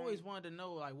 I I always can't. wanted to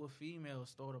know like what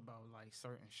females thought about like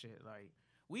certain shit. Like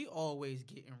we always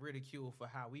getting ridiculed for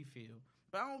how we feel,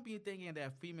 but I don't be thinking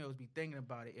that females be thinking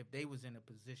about it if they was in a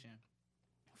position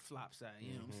flop side.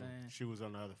 You know what I'm saying? She was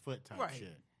on the other foot type Right.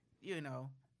 shit. You know,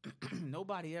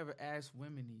 nobody ever asks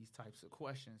women these types of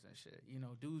questions and shit. You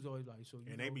know, dudes always like so. You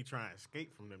And know, they be trying to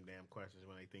escape from them damn questions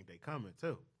when they think they coming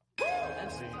too.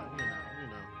 that's See, you know, I ain't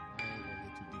gonna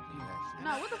get too deep into that shit.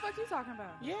 No, what the fuck you talking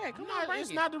about? Yeah, come No, on, bring it's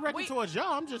it. not directed We- towards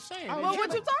y'all. I'm just saying. Oh, in Well, what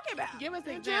general. you talking about? Give us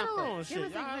an In general example. and Give shit. us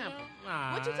an Y'all- example.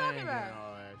 Nah, What you I talking ain't about? getting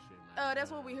all that shit, man.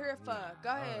 That's what we here for. Go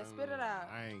ahead, spit it out.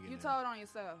 I ain't getting You that. told on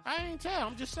yourself. I ain't tell.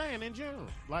 I'm just saying in general.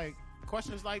 Like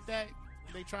questions like that,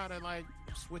 they try to like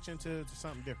switch into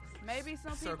something different. Maybe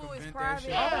some people is Circumvent that private.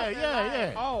 shit. about Yeah, their yeah,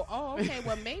 life. yeah. Oh, okay.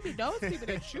 Well, maybe those people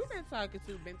that you've been talking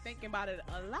to been thinking about it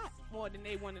a lot more than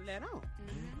they want to let on.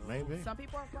 Mhm. Maybe. Some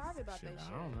people are private about Shit, that I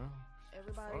shit. don't know.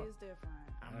 Everybody Fuck. is different.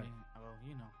 I mean,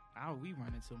 you know, we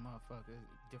run into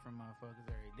different motherfuckers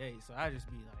every day. So I just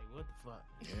be like, what the fuck?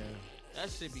 Yeah. That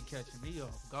shit be catching me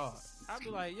off guard. I be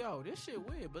like, yo, this shit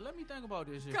weird, but let me think about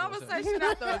this shit. for a second. Conversation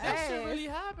out the If that shit ass. really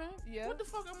happened, Yeah. what the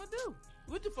fuck I'm gonna do?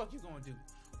 What the fuck you gonna do?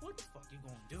 What the fuck you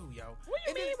gonna do, yo? What you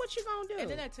And then- mean? What you gonna do? And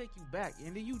then that take you back,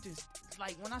 and then you just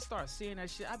like when I start seeing that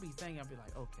shit, I be thinking, I be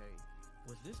like, okay,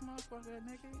 was this motherfucker a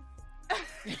nigga?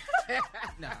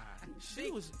 Nah, she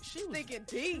was Thinking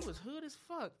she deep. was hood as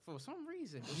fuck for some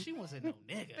reason, but she wasn't no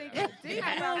nigga. Thinking deep You know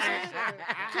about what I'm that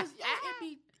saying? Cause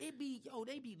it be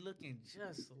they be looking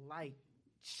just like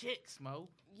chicks, Mo.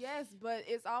 Yes, but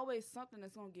it's always something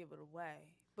that's gonna give it away.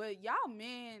 But y'all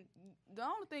men, the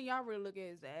only thing y'all really look at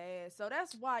is the ass. So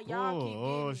that's why y'all keep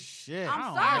Oh getting. shit!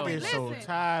 I'm sorry, I get so listen.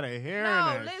 tired of hearing No,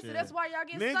 that listen, shit. that's why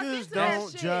y'all get stuck Niggas into that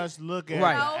don't shit. just look at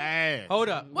Right. the ass. Hold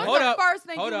up, What's hold the up, first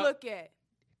thing hold you up. look at?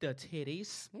 The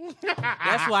titties.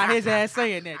 That's why his ass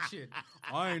saying that shit.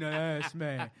 I ain't an ass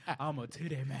man. I'm a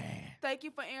titty man. Thank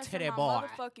you for answering Titty my boy.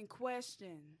 motherfucking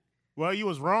question. Well, you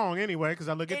was wrong anyway, because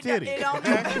I look at It don't-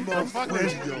 titties. it don't- So fuck that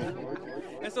shit. Radio.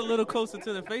 That's a little closer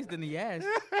to the face than the ass.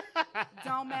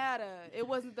 Don't matter. It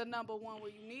wasn't the number one where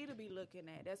you need to be looking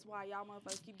at. That's why y'all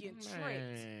motherfuckers keep getting tricked.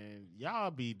 Man, y'all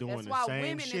be doing That's the why same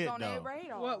women shit is on their though.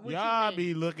 radar. What you Y'all mean?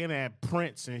 be looking at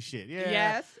prints and shit. Yeah.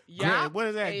 Yes. Yeah. What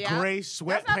is that? Yeah. Gray That's not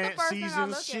the sweatpants first thing I season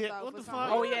look at, shit. though, What for the some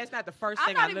fuck? Oh reason. yeah, it's not the first I'm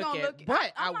thing not I even look gonna at, look-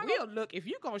 but I'm I not will look if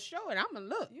you gonna show it. I'm gonna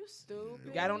look. You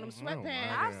stupid. Got on them Oh,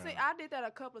 sweatpants. my I did that a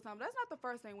couple of times. That's not the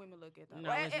first thing women look at, though. No,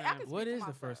 Well, it's I not. can What speak is for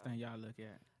the first myself. thing y'all look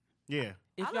at? Yeah.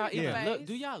 If I y'all look at even the look, face.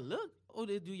 do y'all look or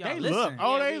do y'all They listen? look.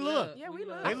 Oh, Yeah, they we look. Yeah, we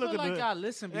look. I They feel look at like the- y'all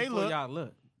listen they before look. y'all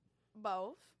look.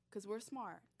 Both, because we're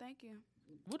smart. Thank you.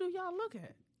 What do y'all look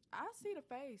at? I see the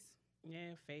face.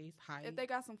 Yeah, face, height. If they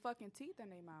got some fucking teeth in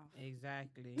their mouth.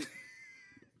 Exactly.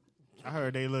 I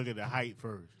heard they look at the height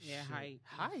first. Yeah, Shit. height.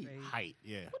 Height? face. Height,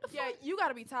 yeah. Yeah, you got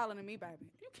to be taller than me, baby.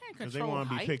 You can't Because they control want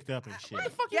to be height. picked up and shit. What the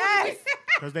fuck Yes!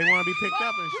 Because they want to be picked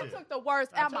up and You shit. took the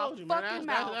words I out my told you, man. fucking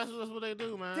That's, mouth. that's what they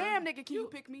do, man. Damn, nigga, can you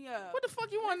pick me up? What the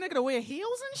fuck you want a nigga to wear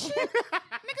heels and shit?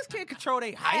 Niggas can't control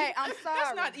their height. Hey, I'm sorry.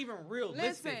 That's not even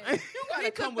realistic. Listen, you gotta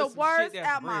he come took the with some shit words that's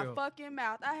out my real. fucking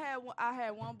mouth. I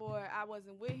had one boy. I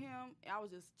wasn't with him. I was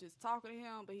just talking to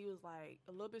him, but he was like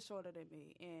a little bit shorter than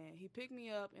me, and he picked me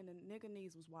up, and the nigga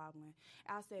knees was wobbling.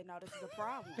 I said, "No, this is a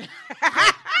problem.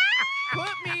 Put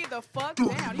me the fuck Good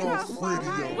down. You know how enough smart I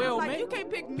radio. am. Well, Like, man- you can't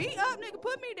pick me up, nigga.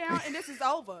 Put me down, and this is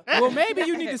over. Well, maybe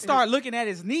you need to start looking at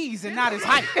his knees and not his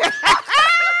height.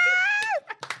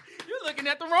 You're looking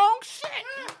at the wrong shit.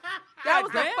 That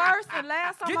was the Goddamn. first and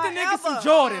last time Get I the nigga some ever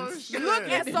Jordans. look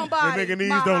at Them somebody. nigga knees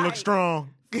my don't look height. strong.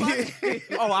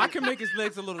 Oh, I can make his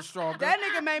legs a little stronger. That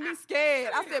nigga made me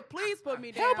scared. I said, please put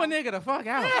me down. Help a nigga the fuck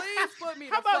out. Please put me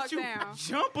How the about fuck you down.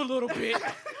 jump a little bit?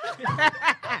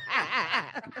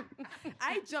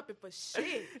 I ain't jumping for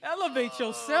shit. Elevate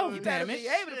yourself, You better damn be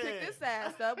it. able to pick this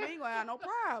ass up. We ain't gonna have no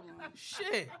problem.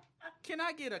 Shit. Can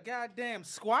I get a goddamn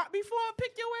squat before I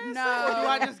pick your ass No, up? Or do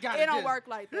I just got it don't work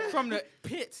like that. from the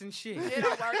pits and shit? It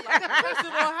don't work like that. First of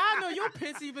all, how I know your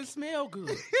pits even smell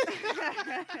good?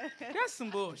 That's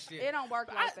some bullshit. It don't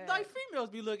work like that. Like females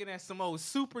be looking at some old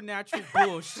supernatural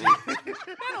bullshit. That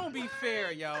don't be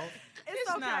fair, yo. It's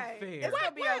not okay. fair. It's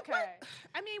gonna be okay.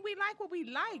 I mean, we like what we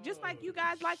like, just like you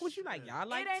guys like what you like. Y'all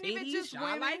like It ain't even titties, just y'all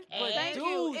women. like But thank ass. you.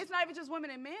 Dudes- It's not even just women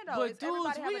and men though. But It's dudes,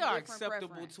 everybody we have a are different acceptable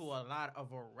preference. to a lot of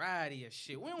variety of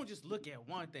shit. We don't just look at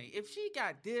one thing. If she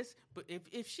got this, but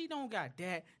if she don't got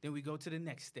that, then we go to the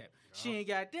next step. She ain't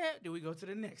got that, then we go to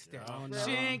the next step. Yeah.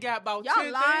 She ain't got about Y'all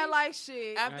 10 lying things. like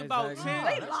shit. After about Exactly. 10,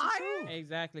 They that's lying. true.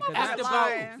 Exactly. 'cause After that's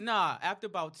lying. after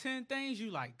about 10 things, you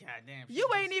like, goddamn. You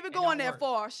shit, ain't even it going don't that work.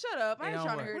 far. Shut up. I It ain't don't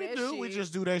trying to work. hear We that do. shit. We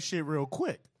just do that shit real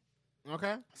quick.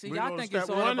 Okay? See, We y'all go think step it's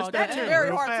all one to about step that. That's 10 very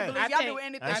real hard fast. to believe. I Y'all think do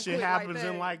anything That shit quick happens like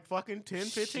that. in like fucking 10,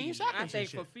 15 Shit. seconds. I and think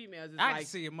for shit. females, it's I can like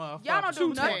see a motherfucker. Y'all don't do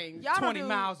two nothing. things, Y'all don't 20 do-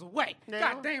 miles away. Yeah.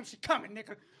 Goddamn, she coming,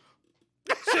 nigga.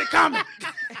 She coming.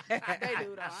 They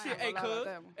do though. I Shit, ain't hey, gonna lie cuz. about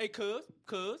that one. Hey,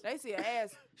 cuz. They see an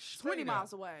ass 20 Straight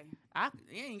miles up. away. It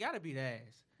ain't gotta be the ass.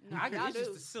 No, It's y'all just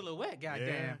do. the silhouette, Yeah,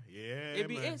 goddamn. yeah,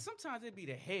 man. Sometimes it be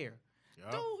the hair.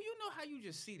 Yup. Dude, you know how you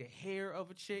just see the hair of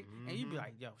a chick and you be Mhm.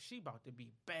 like, yo, she about to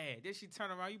be bad. Then she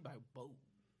turn around, you be like, boom.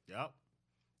 Yup.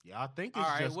 Y'all think All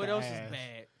it's right, just what the else ass. is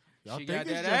bad? Y'all She think got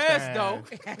it's that just ass,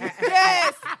 the though.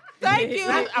 Yes. Thank you.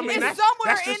 I mean, it's somewhere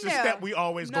that's just in a there. step we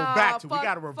always go Nah, back to. We fuck-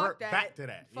 got to fuck revert that. back to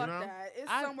that. Fuck you know, that. It's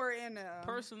I- somewhere in there.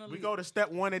 Personally, we go to step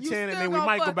 1 and You 10, and still then we gonna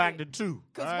might go fuck back it. to 2.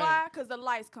 Cause All right? why? Cause the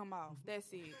lights come off. That's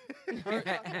it. Fuck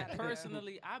outta here.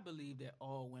 personally, I believe that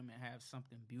all women have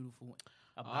something beautiful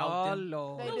about oh them.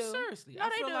 Lord. They No, do. seriously. No, I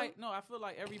they feel do. I feel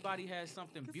like everybody has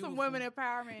something Get beautiful. some women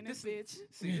empowerment in this This bitch.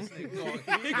 See, this nigga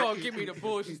going, he gonna give me the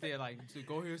bullshit there. Like, so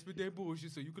go ahead and spit that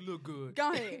bullshit so you can look good.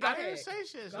 Go ahead. Go I ahead. didn't say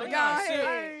shit. Go so ahead. nah, Go shit, ahead.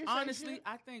 I ain't say Honestly, shit.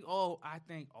 I think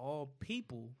all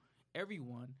people,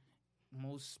 everyone,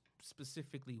 most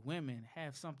specifically women,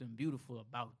 have something beautiful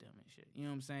about them and shit. You know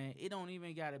what I'm saying? It don't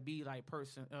even gotta be like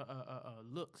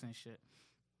looks and shit.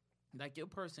 Like your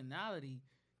personality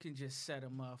can just set a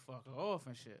motherfucker off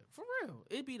and shit. For real.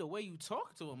 It be the way you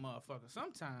talk to a motherfucker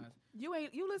sometimes. You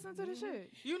listen to the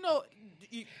shit. You know,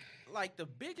 like the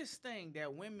biggest thing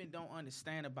that women don't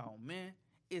understand about men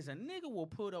is a nigga will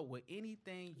put up with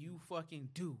anything you fucking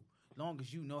do, long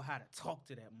as you know how to talk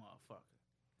to that motherfucker.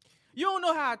 You don't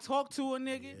know how to talk to a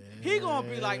nigga, he gonna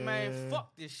be like, man, Yeah.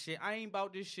 fuck this shit. I ain't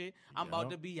about this shit. I'm about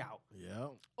Yup. to be out. Yeah.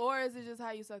 Or is it just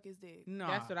how you suck his dick? Nah,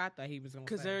 That's what I thought he was going to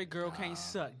because say. every girl Nah. can't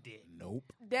suck dick.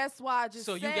 Nope. That's why I just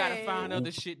So you said, gotta find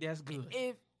other shit that's good.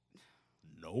 if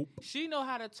Nope. She know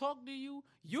how to talk to you.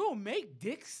 You'll make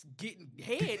dicks getting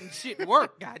head and shit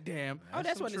work. Goddamn. Oh,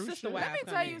 that's some what the true sister shit. wives let me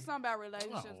come tell in. you something about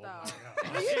relationships, Oh,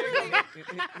 though. my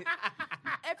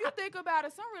If you think about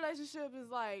it, some relationship is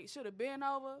like should have been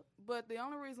over, but the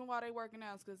only reason why they working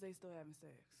out is because they still having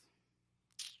sex.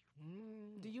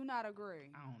 Do you not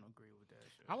agree? I don't agree with that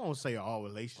shit. I won't say all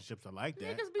relationships are like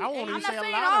that. Niggas be I won't even angry. say a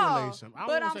saying lot all, of relationships. I but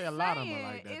won't I'm say a lot of them saying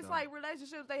are like that. it's though. like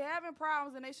relationships, they having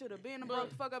problems and they should have been broke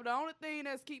the fuck up. The only thing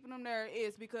that's keeping them there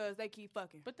is because they keep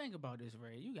fucking. But think about this,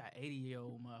 Ray. You got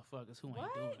 80-year-old motherfuckers who ain't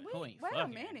What? doing it. Who ain't Wait a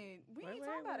fucking. minute. We ain't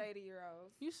talking about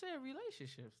 80-year-olds. You said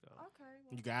relationships, though. Okay.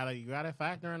 Well, you gotta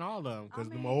factor in all of them because I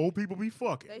them mean, old people be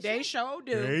fucking. They should- sure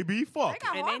do. They be fucking.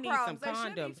 got And heart they need some problems. They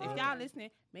should be condoms. If fucking. y'all listening,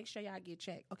 make sure y'all get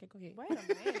checked. Okay, go ahead. Wait a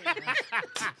minute.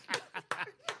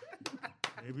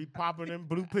 They be popping them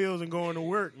blue pills and going to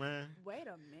work, man. Wait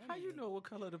a minute. How you know what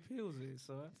color the pills is,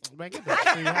 son? Man, get that.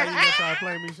 See how you gonna try to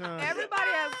play me, son? Everybody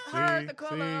has heard See, the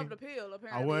color see. of the pill.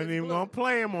 Apparently, I wasn't it's even blue. gonna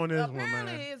play him on this Apparently, one,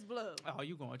 man. it's blue. Oh,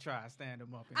 you gonna try to stand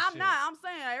them up and I'm shit. not. I'm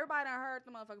saying everybody done heard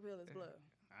the motherfucking pill is blue.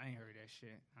 I ain't heard that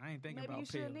shit. I ain't thinking Maybe you about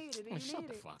should pills. need it. Do Man, you shut need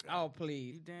the it? fuck up. Oh, You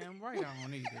please. damn right I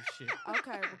don't need this shit.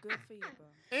 Okay, well, good for you,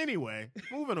 bro. Anyway,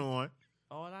 moving on.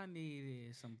 All I need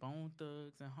is some Bone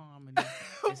Thugs and Harmony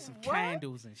and some What?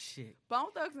 candles and shit. Bone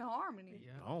Thugs and Harmony.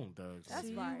 Yeah. Bone Thugs. That's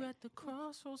See right. you at the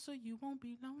crossroads so you won't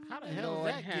be lonely. How the hell Lord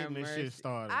is that have getting this mercy. shit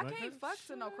started? I man? can't fuck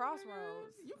to no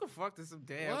crossroads. You can fuck to some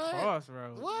damn What?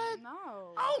 crossroads. What? No.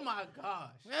 Oh my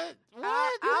gosh. What?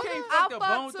 I You don't the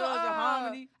fucked Bone to Thugs and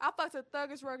Harmony. I fucked to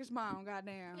Thuggish Ruggish Mom.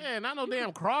 Goddamn. Yeah, not no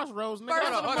damn Crossroads, nigga. First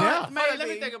That's of all, death. Man, let me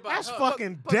maybe. think about That's it.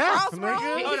 fucking but death, Crossroads?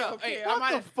 nigga. Hold up. Hey, I What might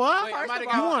the have. fuck? Wait, I might You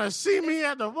have got. want to see me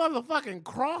at the motherfucking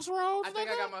Crossroads, I think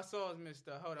I nigga? got my sauce mixed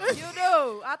up. Hold on. You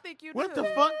do. I think you What do. the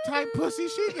fuck type pussy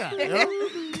she got, yo?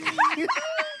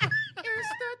 It's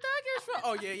the Thuggish Ruggish.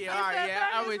 Oh yeah, yeah. All It's right, the yeah.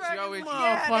 I'm Thuggish with you. I'm Ruggish with you. Mom.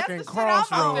 Yeah, that's the Motherfucking shit I'm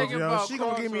Crossroads, thinking yo. about She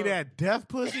gonna give me Crossroads. that death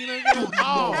pussy, nigga?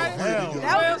 Oh, hell.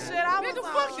 That was the shit I was Nigga,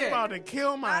 on. fuck She that. about to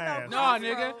kill my I know. ass. No,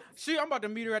 Crossroads. nigga. I'm about to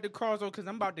meet her at the crossroads because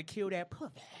I'm about to kill that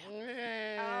puppy.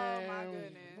 Oh my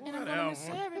goodness. And I'm gonna miss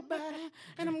everybody.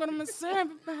 And I'm gonna miss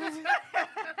everybody.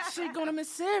 She gonna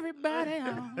miss everybody.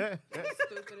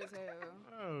 Stupid as hell.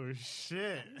 Oh,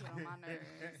 shit. Get on my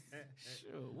nerves.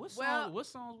 Sure. Well- What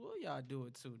songs will y'all do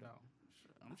it to though?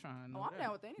 Sure, I'm trying to know. Oh, I'm that.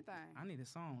 down with anything. I need a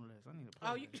song list. I need a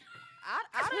Oh, playlist. you.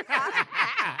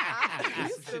 You Some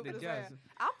shit stupid to as hell. Justin.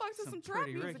 I fucked to Some some trap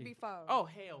Pretty music Ricky. before. Oh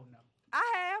hell no. I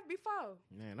have before.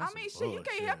 Man, I that's mean, some shit, you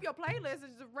can't help bullshit. your playlist.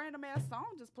 It's just a random ass song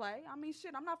just play. I mean,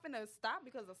 shit, I'm not finna stop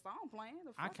because a song playing.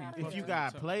 The I fuck can't outta fuck If here. you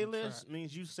got Trap. playlists,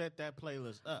 means you set that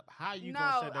playlist up. How you no,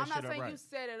 gonna set that I'm shit not up saying right? you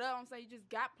set it up. I'm saying you just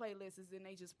got playlists and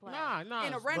they just play. Nah,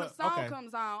 And a random but- song okay.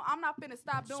 comes on. I'm not finna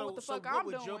stop doing what the fuck what I'm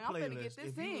would doing. your I'm finna playlist, get this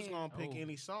if you was in. gonna pick Oh.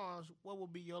 any songs, what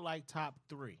would be your like top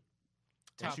three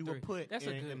Top that you three. would put That's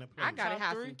a in good- the playlist? I gotta Top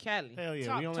have three? some Kelly. Hell yeah,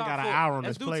 Top- we only top got an four. hour on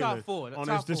Let's this do playlist. top four. On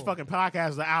Top this four. fucking podcast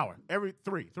is an hour. Every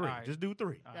three. All right. Just do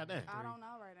three. All Goddamn. right. I don't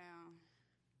know right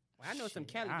now. I know some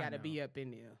Shit, Kelly I gotta know. be up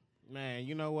in there. Man,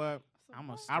 you know what? I'm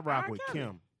a. I rock R. with Kelly.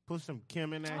 Kim. Put some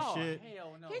Kim in that Oh shit.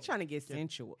 hell no. He trying to get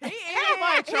sensual. He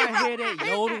Everybody trying to hear that he-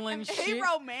 yodeling He shit.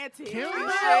 romantic. Kim, He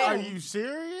are shit. you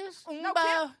serious? No,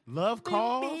 Kim, Love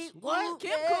calls? What?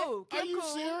 Kim cool. Are Kim you cool.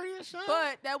 serious, son?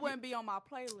 But that wouldn't be on my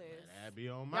playlist. That'd be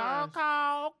on Y'all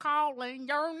mine. calling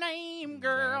your name,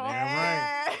 girl.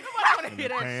 Damn right. Nobody want to And hear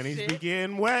the that panties shit. be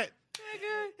getting wet.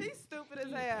 Nigga, he's stupid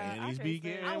as hell. Panties I be can't stand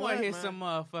getting I it. want to hear man. some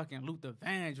motherfucking Luther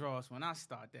Vandross when I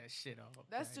start that shit off.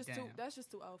 That's God just damn. too. That's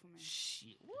just too old for me.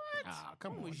 Shit. What? Ah,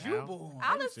 come When on was now. you born?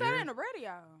 I you listen to that serious? in the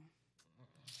radio,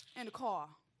 in the car,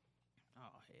 Oh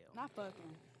hell. not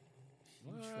fucking.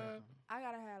 You What? tripping. I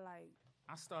gotta have like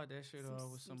I start that shit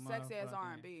off with some sexy ass motherfucking-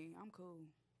 R&B. I'm cool.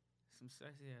 Some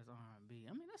sexy ass R&B.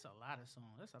 I mean, that's a lot of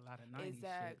songs. That's a lot of 90s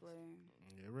Exactly.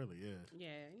 It really is.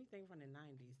 Yeah, anything from the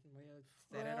 90s. Well,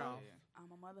 set it Well, off. shit.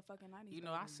 I'm a motherfucking 90s. You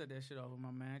know, I baby. said that shit off with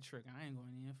my man Trigger. I ain't going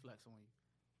to even flex on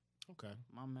you. Okay.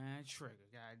 My man Trigger,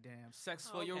 goddamn. Sex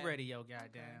for your Okay. radio,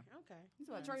 goddamn. Okay. He's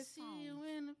about Trey See song. you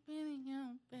in the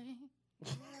video, babe.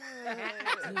 Yeah.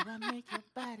 Till I make your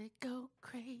body go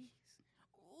crazy.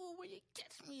 Ooh, when you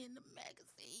catch me in the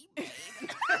magazine, baby.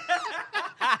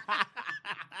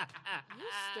 You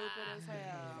stupid as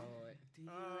hell. Do you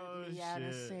Oh, really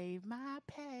gotta shit. save my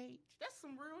page? That's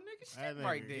some real nigga shit That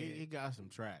right nigga, there. He got some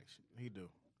tracks. He do.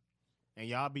 And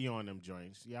y'all be on them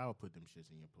joints. Y'all put them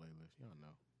shits in your playlist. Y'all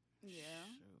know. Yeah.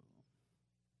 Shoot.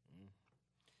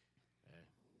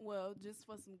 Well, just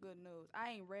for some good news,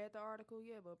 I ain't read the article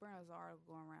yet, but apparently there's an article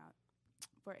going around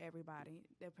for everybody.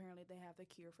 Apparently they have the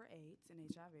cure for AIDS and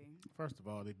HIV. First of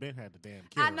all, they been had the damn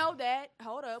cure. I know that.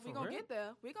 Hold up, we For gonna real? get there.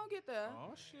 We gonna get there.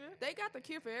 Oh shit. They got the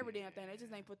cure for every damn thing. They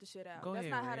just ain't put the shit out. Go That's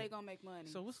ahead, not how Red. they gonna make money.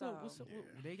 So what's up? What's up? Yeah.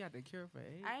 They got the cure for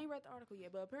AIDS. I ain't read the article yet,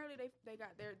 but apparently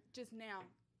they're just now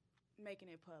making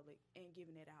it public and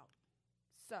giving it out.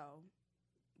 So,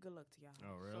 good luck to y'all.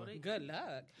 Oh, So really? they Good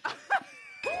luck.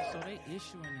 So they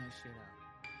issuing that shit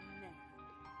out. Nah.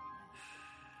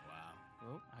 Wow.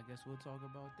 Well, I guess we'll talk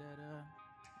about that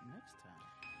next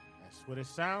time. That's what it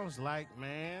sounds like,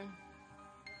 man.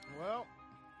 Well,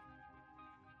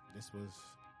 this was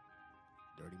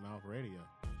Dirty Mouth Radio.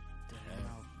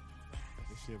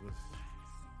 This shit was,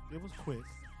 it was quick,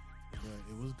 but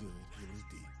it was good. It was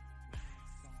deep.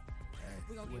 Hey.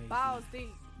 We gonna Way get balls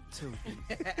deep. Too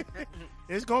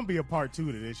It's gonna be a part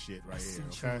 2 to this shit right here.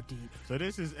 Essential Okay. deep. So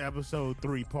this is episode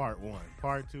 3, part 1.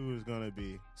 Part 2 is gonna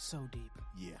be So deep.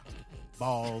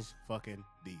 balls fucking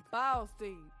deep. Balls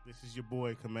deep. This is your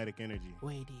boy Comedic Energy.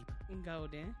 Way deep.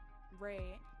 Golden. Red.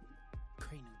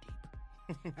 Cranium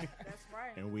deep. That's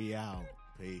right. And we out.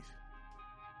 Peace.